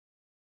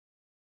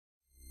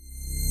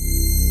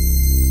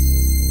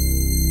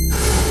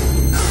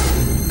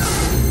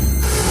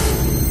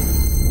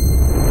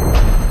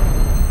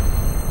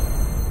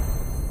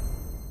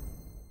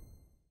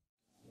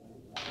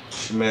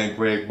man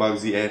Greg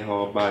Bugsy at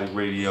Hard Body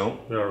Radio.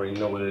 You already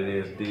know what it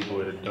is,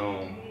 Dboi the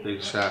Dome.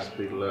 Big shots,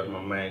 big love.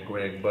 My man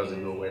Greg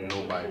Bugsy go where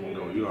nobody can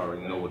go. You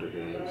already know what it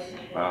is.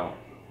 Wow.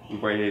 We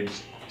right here at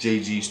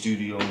JG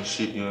Studio and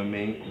shit, you know what I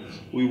mean?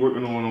 We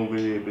working on over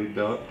here, big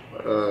dog.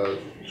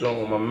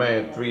 Joint with my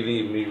man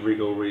 3D, me,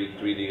 Rico Reed.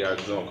 3D got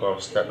a joint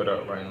called Step It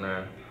Up right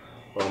now.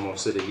 Baltimore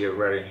City, get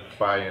ready.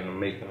 Fire in the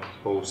making.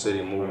 Whole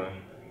city moving.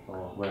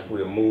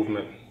 We a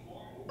movement.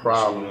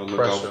 Problem, so, look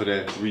pressure. out for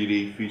that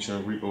 3D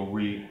featuring Rico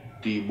Reed,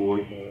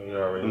 Dboi. You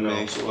already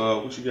know.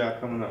 So what you got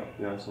coming up?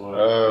 Yeah, so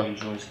any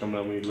joints coming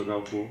up we need to look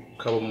out for?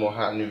 A couple more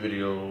hot new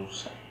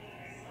videos.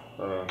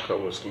 A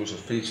couple exclusive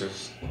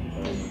features.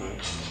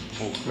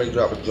 May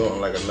drop a joint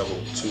in like another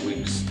 2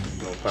 weeks,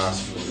 you know,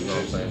 possibly. You know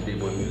what I'm saying?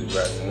 Dboi music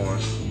back one.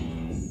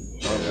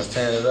 Just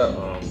tearing it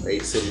up.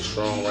 8 cities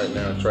strong right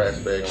now. Trash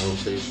bag in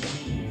rotation.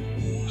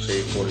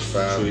 Shade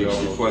 45. So you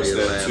request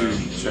that too.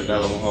 Check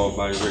that out on Hard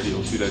Body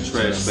Radio too. That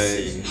trash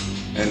bag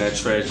and that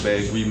trash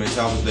bag remix.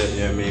 How was that? You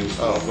know what I mean?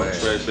 Oh man.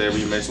 Trash bag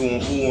remix.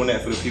 Who on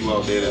that for the people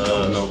out there that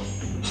don't know?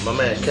 My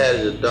man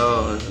Caddy the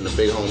Don and the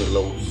big homie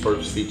Lowe's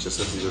first feature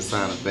since he just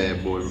signed a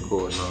Bad Boy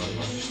recording on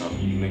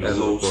it. That's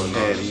Lowe's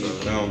Caddy.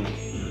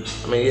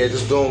 I mean, yeah,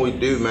 just doing what we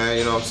do, man.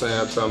 You know what I'm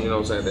saying? I tell him, you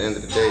know what I'm saying, at the end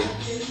of the day,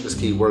 just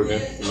keep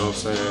working. You know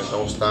what I'm saying?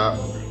 Don't stop.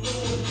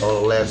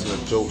 All the lasting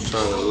the jokes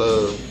turn to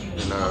love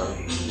and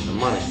the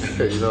money.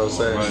 You know what I'm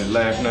saying? Right.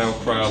 Laugh now,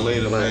 cry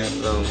later, man.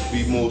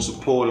 Be more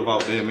supportive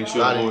out there. Make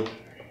sure a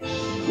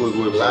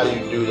lot of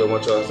you dudes, I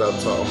want y'all to stop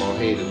talking about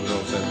haters, you know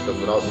what I'm saying? Because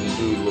without them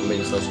dudes, what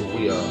makes us what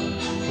we are.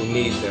 We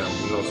need them,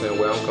 you know what I'm saying?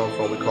 Where I'm coming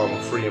from, we call them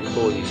free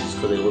employees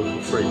because they work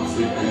for free.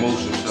 Free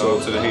promotion. Shout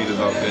out to the haters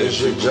out there. It's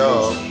your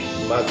job,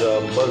 my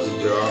job, Bugsy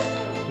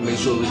job. Make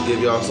sure we give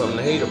y'all something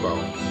to hate about.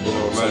 You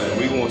know what I'm saying?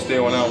 We gonna stay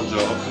on our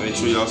job. Make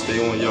sure y'all stay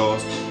on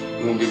yours.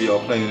 We gonna give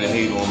y'all plenty to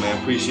hate on, man.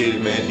 Appreciate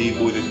it, man.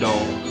 Dboi the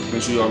Dome.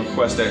 Make sure y'all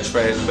request that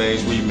Trash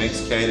Bags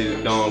remix. Caddy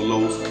the Don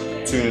Lowe's.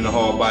 Tune in to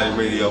Hard Body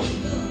Radio.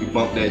 We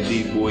bump that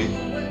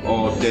Dboi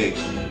all day.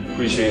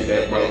 Appreciate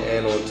that, bro.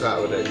 And on top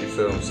of that, you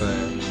feel what I'm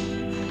saying?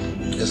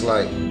 It's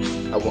like,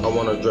 I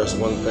want to address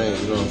one thing,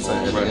 you know what I'm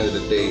saying? At the end of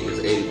the day, it's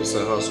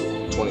 80% hustle,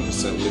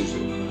 20% music.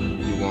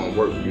 You want to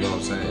work, you know what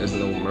I'm saying? It's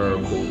no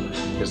miracle.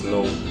 It's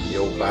no,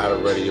 yo, buy the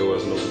radio.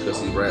 It's no because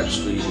he raps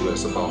street.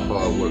 It's about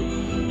hard work.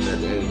 At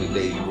the end of the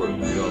day, you work, you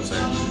know what I'm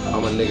saying?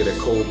 I'm a nigga that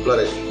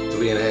cold-blooded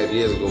 3.5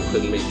 years ago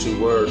couldn't make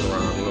 2 words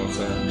around, you know what I'm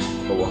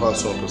saying? But with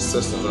hustle and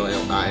persistence,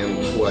 I am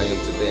who I am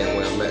today and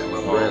where I'm at.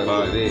 My brand is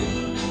what it is.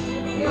 You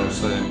know what I'm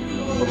saying?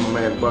 But my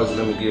man Bugsy,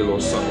 let me give you a little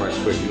something right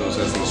quick, you know what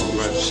I'm saying? Some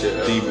exclusive shit.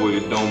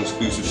 Dboi the Dome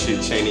exclusive shit,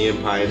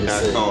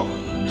 ChaneyEmpire.com.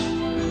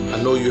 I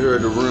know you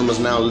heard the rumors,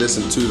 now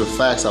listen to the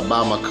facts. I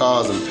buy my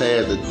cars and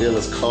pads, the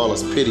dealers call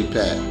us pity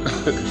pat.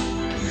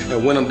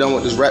 And when I'm done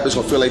with this rap, it's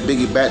gonna feel like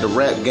Biggie back. The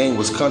rap game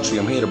was country,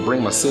 I'm here to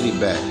bring my city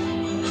back.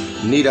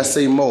 Need I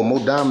say more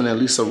diamond than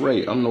Lisa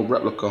Ray. I'm no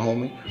replica,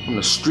 homie. I'm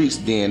the streets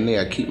DNA.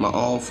 I keep my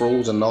arm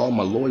frozen and all.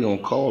 My lawyer on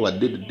call. I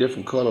did the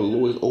different color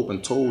lawyers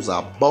open toes.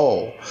 I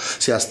ball.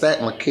 See, I stacked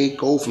my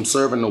Keiko from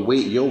serving the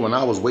weight. Yo, when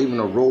I was waving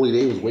a rollie,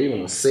 they was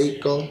waving a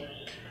Seiko.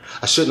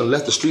 I shouldn't have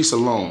left the streets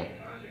alone.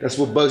 That's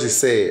what Bugsy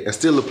said. And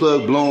still the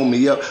plug blowing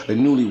me up. The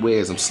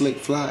newlyweds. I'm slick,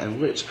 fly,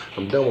 and rich.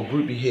 I'm done with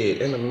groupie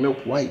head and a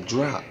milk white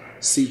drop.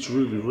 Seats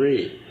ruby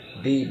red.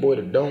 Dboi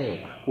the Dome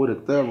with a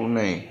thorough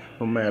name.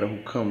 No matter who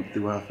come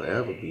through, I'll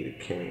forever be the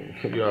king.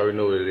 You already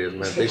know what it is,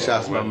 man. Big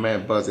shots to my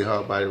man Bugsy,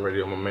 Hard Body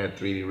Radio, my man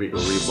 3D Rico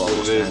Reebok.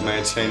 What it is,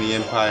 man.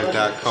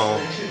 ChaneyEmpire.com.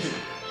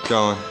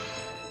 Gone.